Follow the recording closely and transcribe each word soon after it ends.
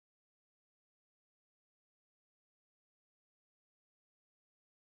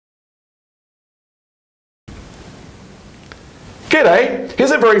G'day!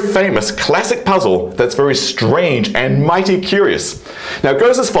 Here's a very famous classic puzzle that's very strange and mighty curious. Now it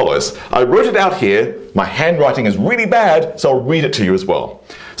goes as follows. I wrote it out here. My handwriting is really bad, so I'll read it to you as well.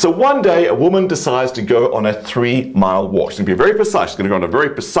 So one day a woman decides to go on a 3-mile walk. She's going to be very precise. She's going to go on a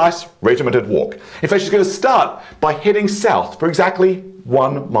very precise, regimented walk. In fact, she's going to start by heading south for exactly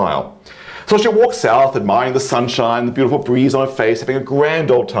 1 mile. So she walks south, admiring the sunshine, the beautiful breeze on her face, having a grand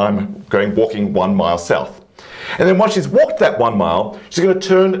old time walking 1 mile south. And then once she's walked that 1 mile, she's going to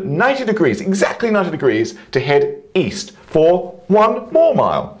turn 90 degrees, exactly 90 degrees, to head east for 1 more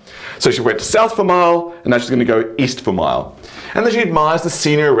mile. So she went south for a mile, and now she's going to go east for a mile. And then she admires the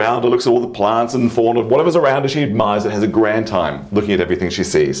scenery around her, looks at all the plants and fauna, whatever's around her, she admires it, has a grand time looking at everything she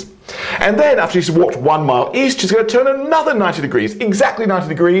sees. And then after she's walked 1 mile east, she's going to turn another 90 degrees, exactly 90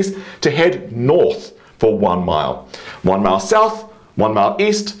 degrees, to head north for 1 mile. 1 mile south, 1 mile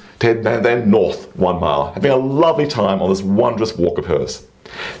east, and then north 1 mile, having a lovely time on this wondrous walk of hers.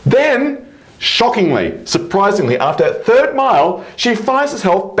 Then, shockingly, surprisingly, after that 3rd mile, she finds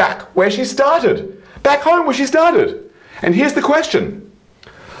herself back where she started, back home where she started. And here's the question.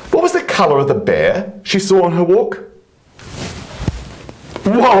 What was the colour of the bear she saw on her walk?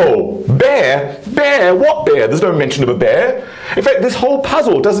 Whoa! Bear? Bear? What bear? There's no mention of a bear. In fact, this whole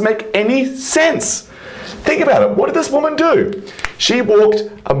puzzle doesn't make any sense. Think about it. What did this woman do? She walked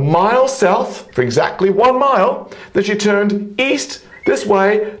 1 mile south for exactly 1 mile. Then she turned east this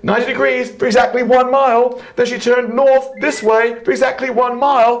way, 90 degrees for exactly 1 mile. Then she turned north this way for exactly 1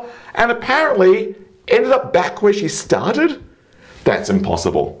 mile. And apparently ended up back where she started? That's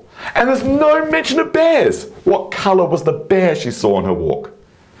impossible. And there's no mention of bears. What colour was the bear she saw on her walk?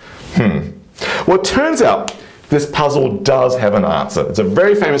 Well, it turns out this puzzle does have an answer. It's a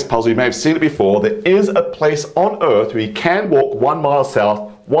very famous puzzle. You may have seen it before. There is a place on Earth where you can walk 1 mile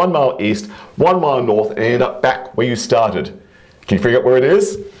south, 1 mile east, 1 mile north, and end up back where you started. Can you figure out where it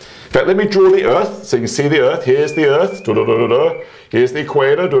is? In fact, let me draw the Earth so you can see the Earth. Here's the Earth. Here's the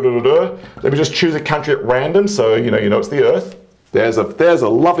equator. Let me just choose a country at random so you know it's the Earth. There's a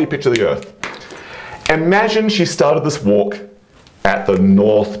lovely picture of the Earth. Imagine she started this walk at the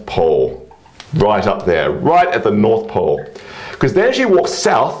North Pole. Right up there, right at the North Pole. Because then she walks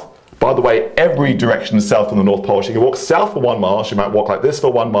south. By the way, every direction is south from the North Pole. She can walk south for 1 mile. She might walk like this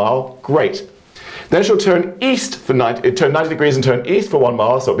for 1 mile. Great. Then she'll turn east for 90 degrees and turn east for 1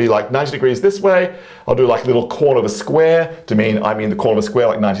 mile. So it'll be like 90 degrees this way. I'll do like a little corner of a square to mean I mean the corner of a square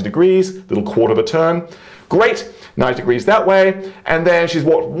like 90 degrees, little quarter of a turn. Great. 90 degrees that way. And then she's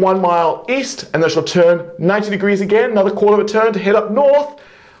walked 1 mile east, and then she'll turn 90 degrees again, another quarter of a turn to head up north.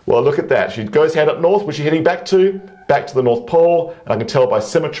 Well, look at that. She goes head up north. Where's she heading back to? Back to the North Pole. And I can tell by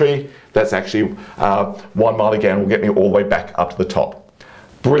symmetry that's actually 1 mile again. Will get me all the way back up to the top.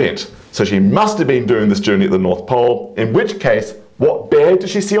 Brilliant. So she must have been doing this journey at the North Pole, in which case, what bear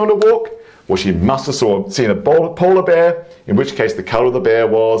did she see on the walk? Well, she must have seen a polar bear, in which case the colour of the bear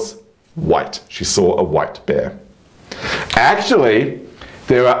was white. She saw a white bear. Actually,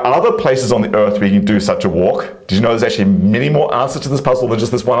 there are other places on the Earth where you can do such a walk. Did you know there's actually many more answers to this puzzle than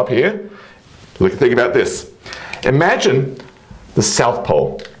just this one up here? Think about this. Imagine the South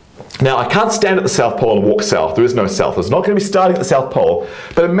Pole. Now, I can't stand at the South Pole and walk south. There is no south. It's not going to be starting at the South Pole.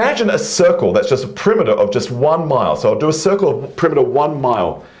 But imagine a circle that's just a perimeter of just 1 mile. So I'll do a circle of perimeter 1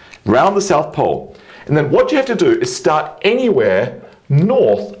 mile around the South Pole. And then what you have to do is start anywhere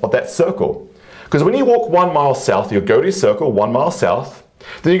north of that circle. Because when you walk 1 mile south, you'll go to your circle 1 mile south.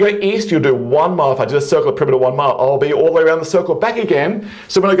 Then you go east, you'll do 1 mile. If I did a circle of perimeter 1 mile, I'll be all the way around the circle back again.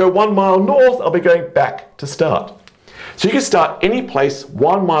 So when I go 1 mile north, I'll be going back to start. So you can start any place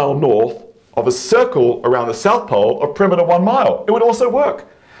 1 mile north of a circle around the South Pole of perimeter 1 mile. It would also work.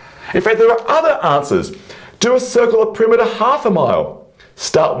 In fact, there are other answers. Do a circle of perimeter ½ a mile.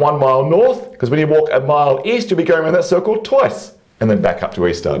 Start 1 mile north, because when you walk 1 mile east, you'll be going around that circle twice, and then back up to where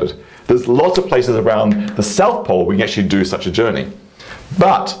you started. There's lots of places around the South Pole where you can actually do such a journey.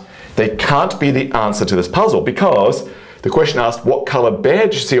 But they can't be the answer to this puzzle, because the question asked, what colour bear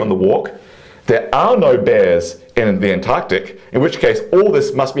did you see on the walk? There are no bears in the Antarctic, in which case all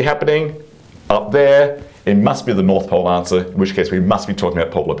this must be happening up there. It must be the North Pole answer, in which case we must be talking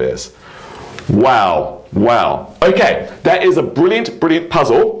about polar bears. Wow, wow. Okay, that is a brilliant, brilliant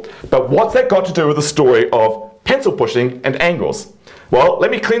puzzle, but what's that got to do with the story of pencil pushing and angles? Well,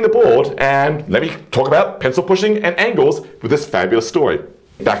 let me clean the board and let me talk about pencil pushing and angles with this fabulous story.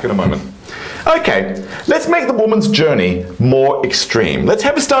 Back in a moment. Okay, let's make the woman's journey more extreme. Let's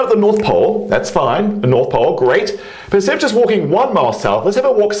have her start at the North Pole. That's fine, the North Pole, great. But instead of just walking 1 mile south, let's have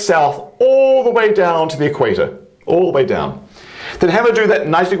her walk south all the way down to the equator. All the way down. Then have her do that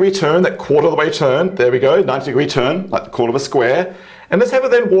 90-degree turn, that quarter of the way turn. There we go, 90-degree turn, like the corner of a square. And let's have her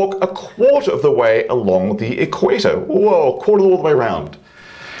then walk a quarter of the way along the equator. Whoa, quarter all the way around.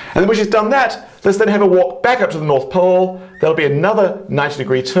 And then when she's done that, let's then have her walk back up to the North Pole. That'll be another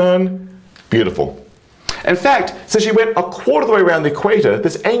 90-degree turn. Beautiful. In fact, since she went a quarter of the way around the equator,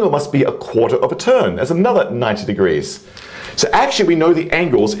 this angle must be a quarter of a turn. That's another 90 degrees. So actually we know the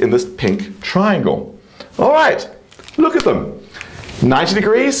angles in this pink triangle. All right, look at them. 90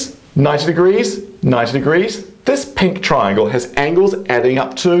 degrees, 90 degrees, 90 degrees. This pink triangle has angles adding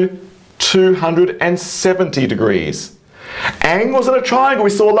up to 270 degrees. Angles in a triangle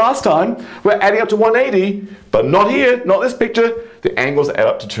we saw last time were adding up to 180, but not here, not this picture. The angles add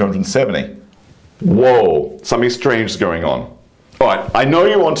up to 270. Whoa, something strange is going on. All right, I know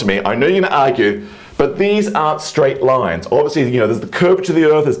you're onto me, I know you're gonna argue, but these aren't straight lines. Obviously, you know, there's the curvature of the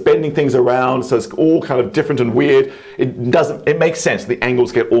Earth, there's bending things around, so it's all kind of different and weird. It makes sense, the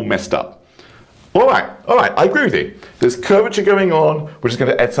angles get all messed up. All right, I agree with you. There's curvature going on, which is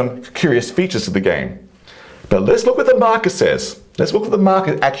gonna add some curious features to the game. But let's look what the marker says. Let's look what the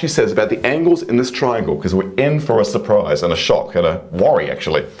marker actually says about the angles in this triangle, because we're in for a surprise and a shock and a worry,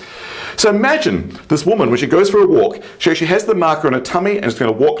 actually. So imagine this woman, when she goes for a walk, she actually has the marker on her tummy and is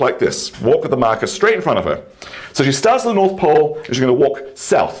going to walk like this. Walk with the marker straight in front of her. So she starts at the North Pole and she's going to walk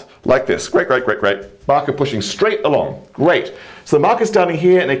south like this. Great, great, great, great. Marker pushing straight along. Great. So the marker's starting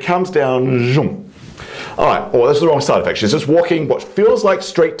here and it comes down. Zoom. All right, oh, that's the wrong side effect. She's just walking what feels like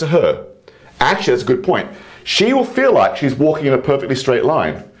straight to her. Actually, that's a good point. She will feel like she's walking in a perfectly straight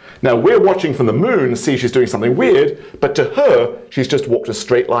line. Now we're watching from the moon and see she's doing something weird, but to her, she's just walked a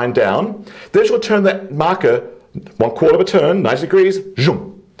straight line down. Then she'll turn that marker 1/4 of a turn, 90 degrees,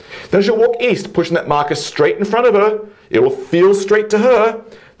 zoom. Then she'll walk east, pushing that marker straight in front of her. It will feel straight to her.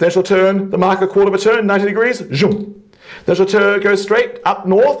 Then she'll turn the marker 1/4 of a turn, 90 degrees, zoom. Then she'll go straight up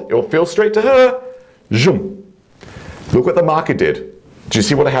north. It will feel straight to her, zoom. Look what the marker did. Do you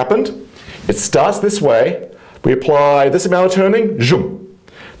see what happened? It starts this way. We apply this amount of turning, zoom.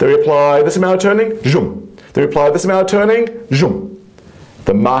 Then we apply this amount of turning, zoom. Then we apply this amount of turning, zoom.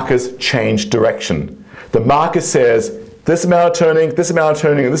 The markers change direction. The marker says this amount of turning, this amount of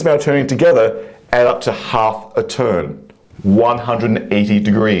turning, and this amount of turning together add up to half a turn, 180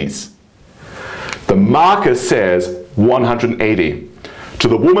 degrees. The marker says 180. To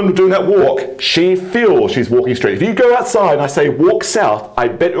the woman doing that walk, she feels she's walking straight. If you go outside and I say walk south, I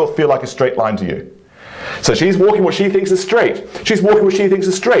bet it will feel like a straight line to you. So she's walking what she thinks is straight. She's walking what she thinks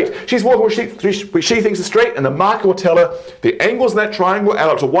is straight. She's walking what she thinks is straight, and the marker will tell her the angles in that triangle add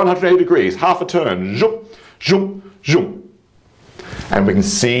up to 180 degrees, half a turn, zoom, zoom, zoom. And we can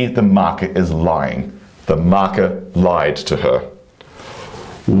see the marker is lying. The marker lied to her.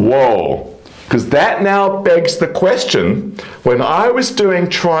 Whoa. Because that now begs the question, when I was doing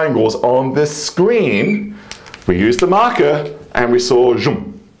triangles on this screen, we used the marker and we saw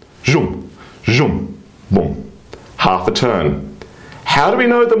zoom, zoom, zoom. Boom, half a turn. How do we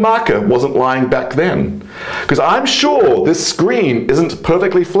know the marker wasn't lying back then? Because I'm sure this screen isn't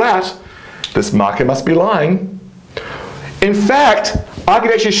perfectly flat. This marker must be lying. In fact, I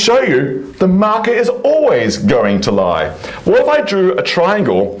can actually show you the marker is always going to lie. What if I drew a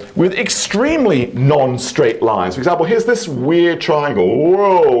triangle with extremely non-straight lines? For example, here's this weird triangle.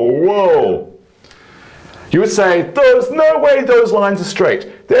 Whoa, whoa. You would say, there's no way those lines are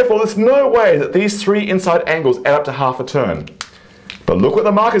straight. Therefore, there's no way that these three inside angles add up to half a turn. But look what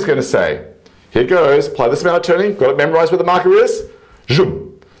the marker is going to say. Here goes. Apply this amount of turning. Got to memorize where the marker is.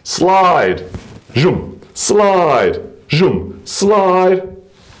 Zoom. Slide. Zoom. Slide. Zoom. Slide.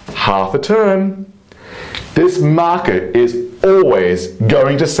 Half a turn. This marker is always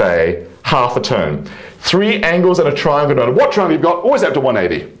going to say half a turn. Three angles in a triangle, no matter what triangle you've got, always up to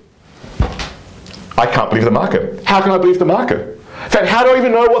 180. I can't believe the marker. How can I believe the marker? In fact, how do I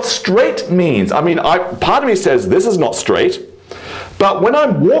even know what straight means? I mean, part of me says this is not straight, but when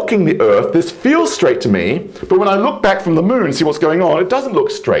I'm walking the Earth, this feels straight to me, but when I look back from the moon and see what's going on, it doesn't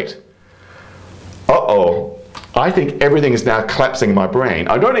look straight. Uh-oh. I think everything is now collapsing in my brain.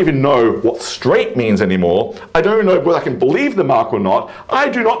 I don't even know what straight means anymore. I don't even know whether I can believe the marker or not. I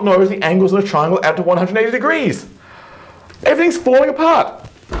do not know if the angles in a triangle add to 180 degrees. Everything's falling apart.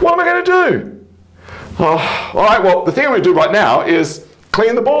 What am I going to do? Oh, all right, well, the thing I'm going to do right now is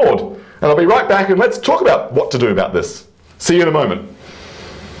clean the board. And I'll be right back and let's talk about what to do about this. See you in a moment.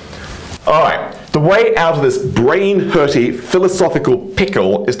 All right, The way out of this brain-hurty philosophical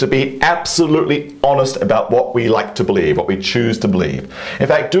pickle is to be absolutely honest about what we like to believe, what we choose to believe. In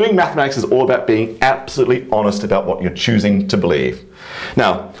fact, doing mathematics is all about being absolutely honest about what you're choosing to believe.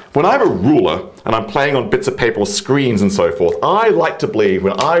 Now, when I have a ruler and I'm playing on bits of paper or screens and so forth, I like to believe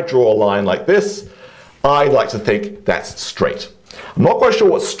when I draw a line like this, I like to think that's straight. I'm not quite sure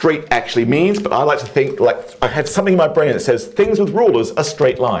what straight actually means, but I like to think like I have something in my brain that says things with rulers are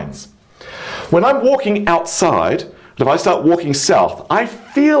straight lines. When I'm walking outside, if I start walking south, I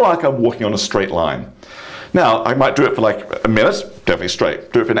feel like I'm walking on a straight line. Now, I might do it for like a minute, definitely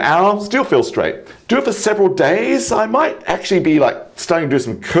straight. Do it for an hour, still feel straight. Do it for several days, I might actually be like starting to do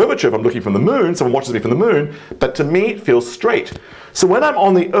some curvature if I'm looking from the moon, someone watches me from the moon, but to me it feels straight. So when I'm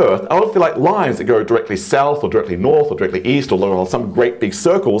on the Earth, I would feel like lines that go directly south or directly north or directly east or along some great big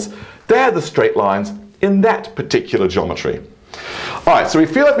circles. They're the straight lines in that particular geometry. All right, so we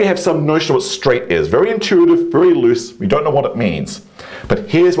feel like we have some notion of what straight is. Very intuitive, very loose. We don't know what it means. But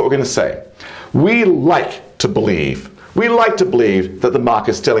here's what we're going to say. We like to believe that the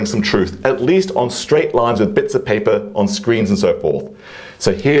marker is telling some truth, at least on straight lines with bits of paper on screens and so forth.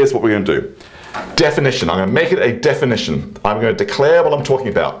 So here's what we're going to do. Definition. I'm going to make it a definition. I'm going to declare what I'm talking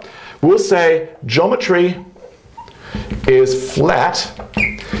about. We'll say geometry is flat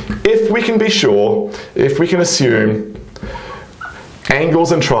if we can be sure, if we can assume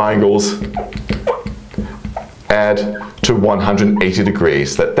angles and triangles add to 180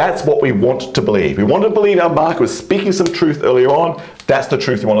 degrees. That's what we want to believe. We want to believe our marker was speaking some truth earlier on. That's the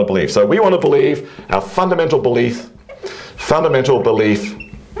truth we want to believe. So we want to believe our fundamental belief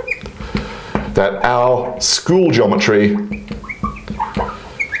that our school geometry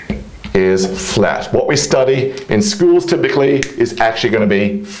is flat. What we study in schools typically is actually going to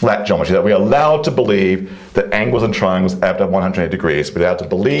be flat geometry, that we are allowed to believe that angles and triangles add to 180 degrees. We're allowed to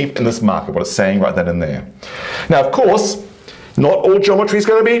believe in this marker, what it's saying right then and there. Now, of course, not all geometry is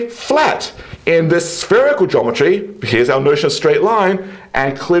going to be flat. In this spherical geometry, here's our notion of straight line,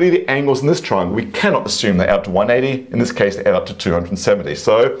 and clearly the angles in this triangle, we cannot assume they add up to 180. In this case, they add up to 270.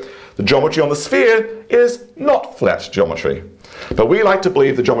 So the geometry on the sphere is not flat geometry. But we like to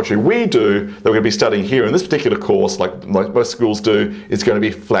believe the geometry we do, that we're going to be studying here in this particular course, like most schools do, is going to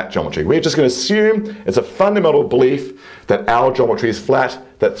be flat geometry. We're just going to assume it's a fundamental belief that our geometry is flat,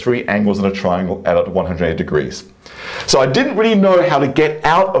 that three angles in a triangle add up to 180 degrees. So I didn't really know how to get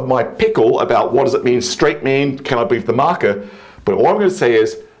out of my pickle about what does it mean, straight mean, can I believe the marker, but what I'm going to say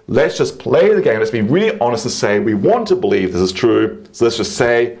is, let's just play the game. Let's be really honest and say we want to believe this is true. So let's just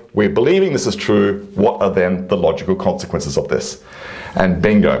say we're believing this is true. What are then the logical consequences of this? And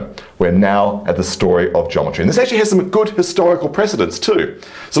bingo, we're now at the story of geometry. And this actually has some good historical precedents too.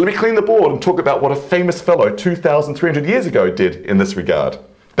 So let me clean the board and talk about what a famous fellow 2,300 years ago did in this regard.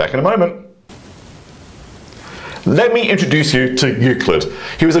 Back in a moment. Let me introduce you to Euclid.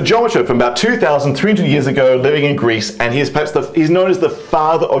 He was a geometer from about 2,300 years ago living in Greece, and he's known as the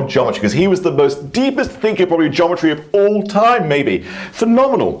father of geometry because he was the most deepest thinker probably of geometry of all time, maybe.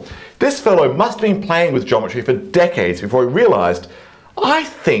 Phenomenal. This fellow must have been playing with geometry for decades before he realized, I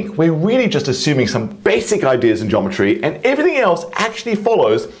think we're really just assuming some basic ideas in geometry and everything else actually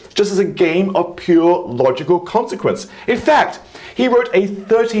follows just as a game of pure logical consequence. In fact, he wrote a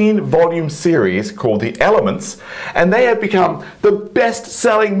 13-volume series called The Elements, and they have become the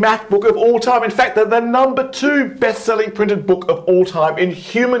best-selling math book of all time. In fact, they're the #2 best-selling printed book of all time in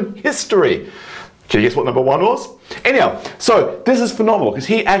human history. Can you guess what #1 was? Anyhow, so this is phenomenal because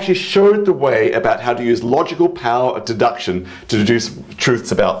he actually showed the way about how to use logical power of deduction to deduce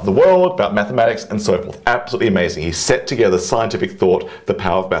truths about the world, about mathematics, and so forth. Absolutely amazing. He set together scientific thought, the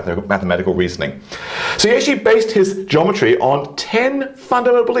power of mathematical reasoning. So he actually based his geometry on 10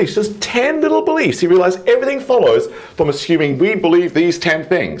 fundamental beliefs, just 10 little beliefs. He realized everything follows from assuming we believe these 10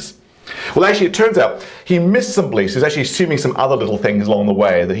 things. Well, actually, it turns out he missed some beliefs. He was actually assuming some other little things along the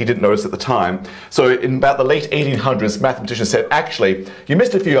way that he didn't notice at the time. So in about the late 1800s, mathematicians said, actually, you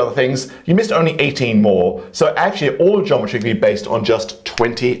missed a few other things. You missed only 18 more. So actually, all of geometry can be based on just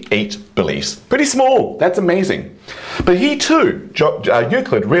 28 beliefs. Pretty small. That's amazing. But he too,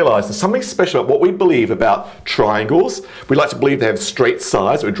 Euclid, realized there's something special about what we believe about triangles. We like to believe they have straight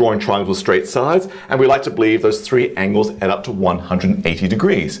sides. We're drawing triangles with straight sides. And we like to believe those three angles add up to 180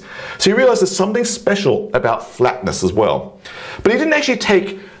 degrees. So he realized there's something special about flatness as well. But he didn't actually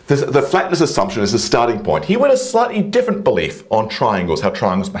take the flatness assumption as a starting point. He went a slightly different belief on triangles, how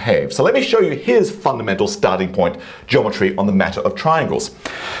triangles behave. So let me show you his fundamental starting point geometry on the matter of triangles.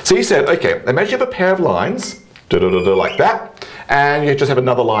 So he said, okay, imagine you have a pair of lines, like that, and you just have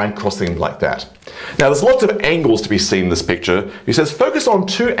another line crossing like that. Now there's lots of angles to be seen in this picture. He says focus on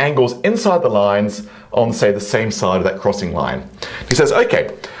two angles inside the lines on, say, the same side of that crossing line. He says,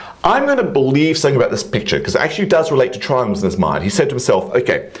 okay, I'm going to believe something about this picture because it actually does relate to triangles in his mind. He said to himself,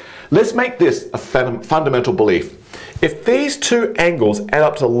 okay, let's make this a fundamental belief. If these two angles add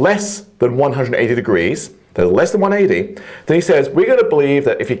up to less than 180 degrees, they're less than 180, then he says we're going to believe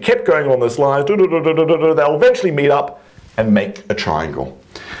that if you kept going along those lines, they'll eventually meet up and make a triangle.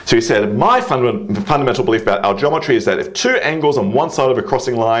 So he said, my fundamental belief about our geometry is that if two angles on one side of a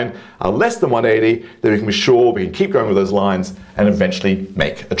crossing line are less than 180, then we can be sure we can keep going with those lines and eventually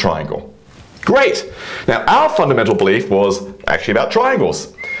make a triangle. Great! Now our fundamental belief was actually about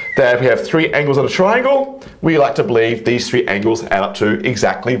triangles. That if we have three angles on a triangle, we like to believe these three angles add up to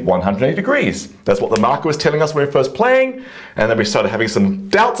exactly 180 degrees. That's what the marker was telling us when we were first playing, and then we started having some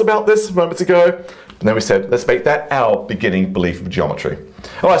doubts about this moments ago, and then we said, let's make that our beginning belief of geometry.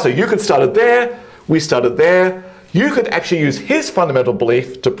 Alright, so Euclid started there, we started there. Euclid actually used his fundamental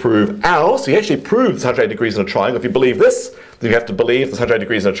belief to prove ours. So he actually proved it's 180 degrees in a triangle. If you believe this, then you have to believe it's 180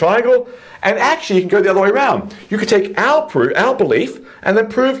 degrees in a triangle. And actually, you can go the other way around. You could take our belief and then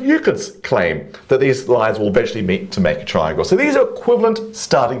prove Euclid's claim that these lines will eventually meet to make a triangle. So these are equivalent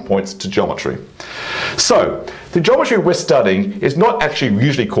starting points to geometry. So the geometry we're studying is not actually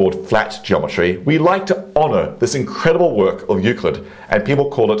usually called flat geometry. We like to honor this incredible work of Euclid, and people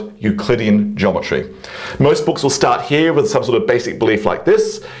call it Euclidean geometry. Most books will start here with some sort of basic belief like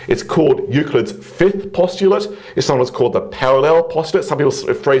this. It's called Euclid's fifth postulate. It's sometimes called the parallel postulate. Some people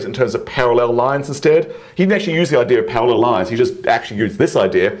phrase it in terms of parallel lines instead. He didn't actually use the idea of parallel lines. He just actually used this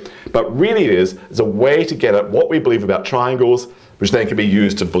idea. But really it is a way to get at what we believe about triangles, which then can be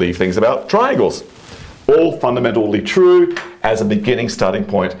used to believe things about triangles. All fundamentally true as a beginning starting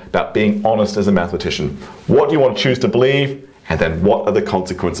point about being honest as a mathematician. What do you want to choose to believe? And then what are the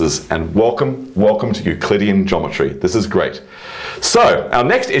consequences? And welcome to Euclidean geometry. This is great. So our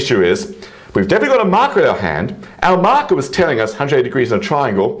next issue is, we've definitely got a marker in our hand. Our marker was telling us 180 degrees in a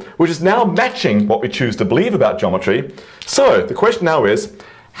triangle, which is now matching what we choose to believe about geometry. So the question now is,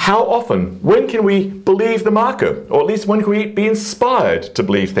 how often, when can we believe the marker? Or at least when can we be inspired to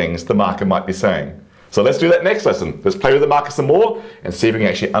believe things the marker might be saying? So let's do that next lesson. Let's play with the marker some more and see if we can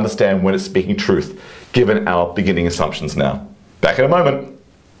actually understand when it's speaking truth, given our beginning assumptions now. Back in a moment.